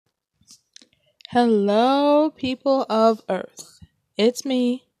Hello, people of Earth. It's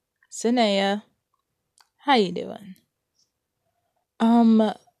me, Sinea. How you doing?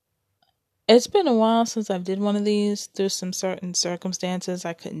 Um, it's been a while since I've did one of these. Through some certain circumstances,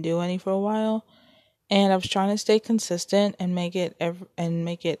 I couldn't do any for a while, and I was trying to stay consistent and make it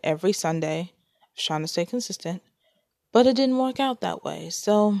every Sunday. I was trying to stay consistent, but it didn't work out that way.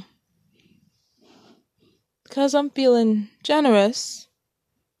 So, because I'm feeling generous,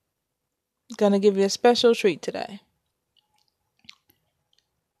 I'm gonna give you a special treat today.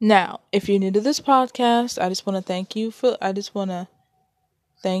 Now, if you're new to this podcast, I just want to thank you for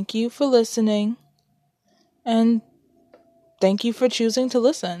listening and thank you for choosing to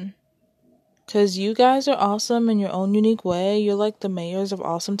listen. Cause you guys are awesome in your own unique way. You're like the mayors of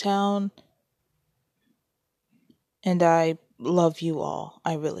Awesome Town, and I love you all.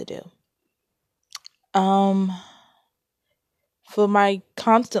 I really do. Um, for my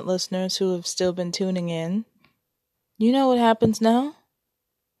constant listeners who have still been tuning in, you know what happens now?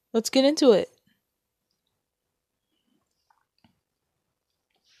 Let's get into it.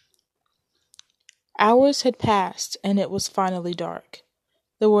 Hours had passed, and it was finally dark.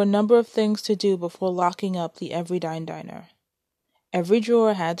 There were a number of things to do before locking up the Everydyne Diner. Every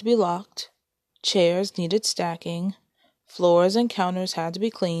drawer had to be locked, chairs needed stacking, floors and counters had to be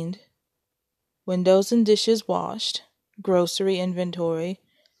cleaned, windows and dishes washed, grocery inventory,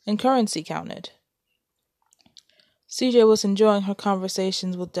 and currency counted. CJ was enjoying her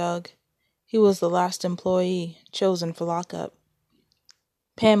conversations with Doug. He was the last employee chosen for lockup.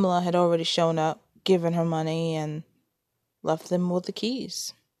 Pamela had already shown up, given her money, and left them with the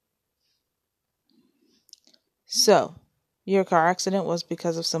keys. So, your car accident was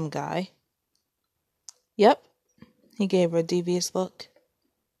because of some guy? Yep. He gave her a devious look.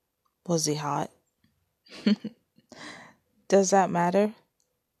 Was he hot? Does that matter?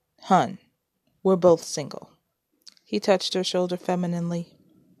 Hun, we're both single. He touched her shoulder femininely.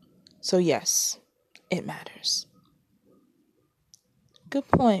 So yes, it matters. Good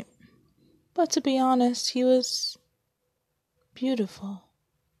point. But to be honest, he was beautiful.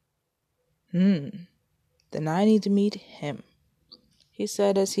 Then I need to meet him, he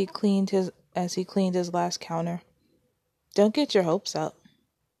said as he cleaned his last counter. Don't get your hopes up.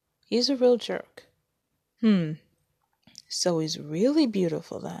 He's a real jerk. So he's really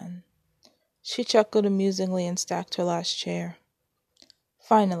beautiful then. She chuckled amusingly and stacked her last chair.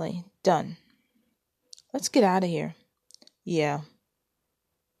 Finally, done. Let's get out of here. Yeah.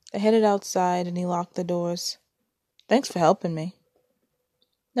 They headed outside and he locked the doors. Thanks for helping me.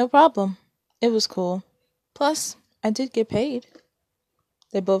 No problem. It was cool. Plus, I did get paid.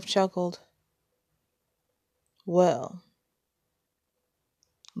 They both chuckled. Well,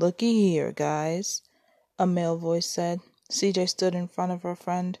 looky here, guys, a male voice said. CJ stood in front of her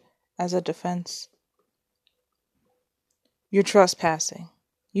friend as a defense. You're trespassing.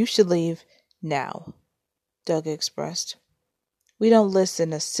 You should leave now, Doug expressed. We don't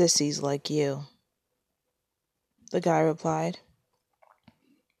listen to sissies like you. The guy replied.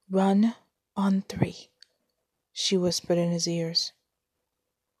 Run on 3, she whispered in his ears.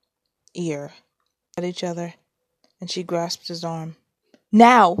 Ear. At each other, and she grasped his arm.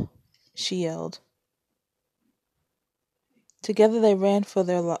 Now! She yelled. Together they ran for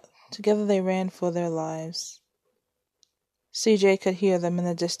their lives. CJ could hear them in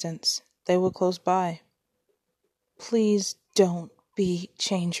the distance. They were close by. Please don't be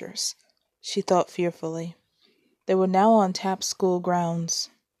changers, she thought fearfully. They were now on Tapp's school grounds,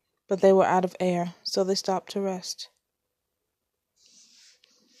 but they were out of air, so they stopped to rest.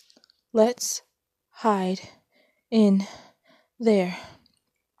 Let's hide in there.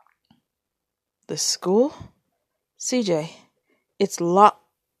 The school? CJ, it's locked.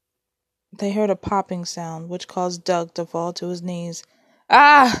 They heard a popping sound, which caused Doug to fall to his knees.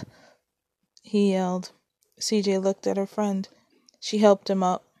 Ah! He yelled. CJ looked at her friend. She helped him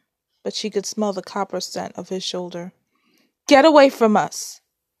up, but she could smell the copper scent of his shoulder. Get away from us!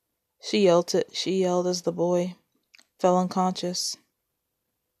 She yelled as the boy fell unconscious.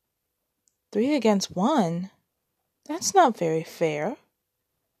 3 against 1? That's not very fair,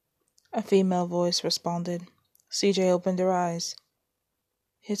 a female voice responded. CJ opened her eyes.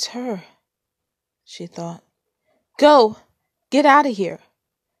 It's her, she thought. Go! Get out of here,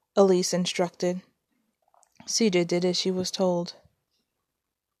 Elise instructed. CJ did as she was told.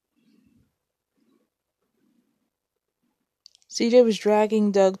 CJ was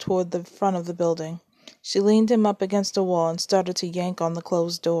dragging Doug toward the front of the building. She leaned him up against a wall and started to yank on the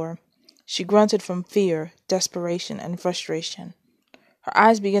closed door. She grunted from fear, desperation, and frustration. Her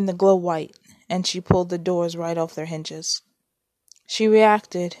eyes began to glow white, and she pulled the doors right off their hinges. She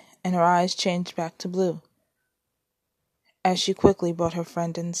reacted, and her eyes changed back to blue, as she quickly brought her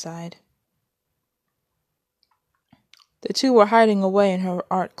friend inside. The two were hiding away in her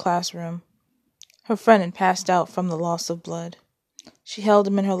art classroom. Her friend had passed out from the loss of blood. She held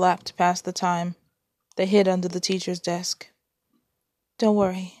him in her lap to pass the time. They hid under the teacher's desk. "Don't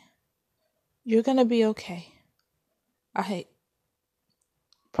worry. You're gonna be okay. I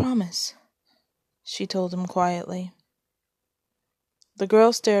promise," she told him quietly. The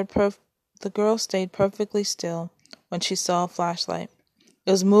girl stayed perfectly still when she saw a flashlight.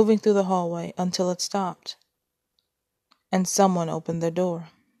 It was moving through the hallway until it stopped, and someone opened the door.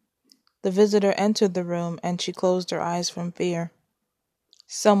 The visitor entered the room, and she closed her eyes from fear.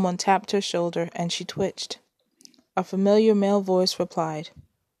 Someone tapped her shoulder, and she twitched. A familiar male voice replied,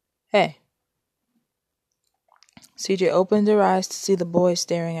 "Hey." CJ opened her eyes to see the boy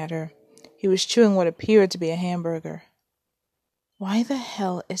staring at her. He was chewing what appeared to be a hamburger. "Why the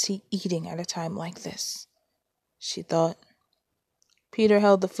hell is he eating at a time like this?" she thought. Peter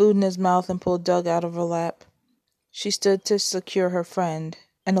held the food in his mouth and pulled Doug out of her lap. She stood to secure her friend,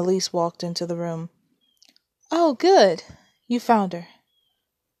 and Elise walked into the room. "Oh, good. You found her.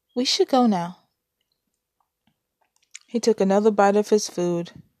 We should go now." He took another bite of his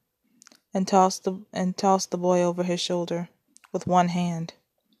food and tossed the boy over his shoulder with one hand.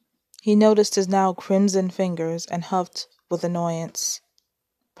 He noticed his now crimson fingers and huffed with annoyance.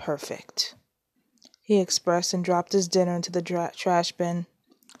 "Perfect," he expressed, and dropped his dinner into the trash bin.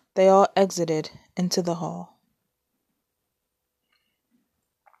 They all exited into the hall.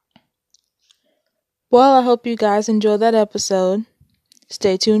 Well, I hope you guys enjoyed that episode.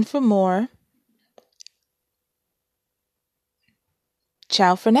 Stay tuned for more.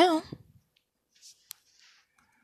 Ciao for now.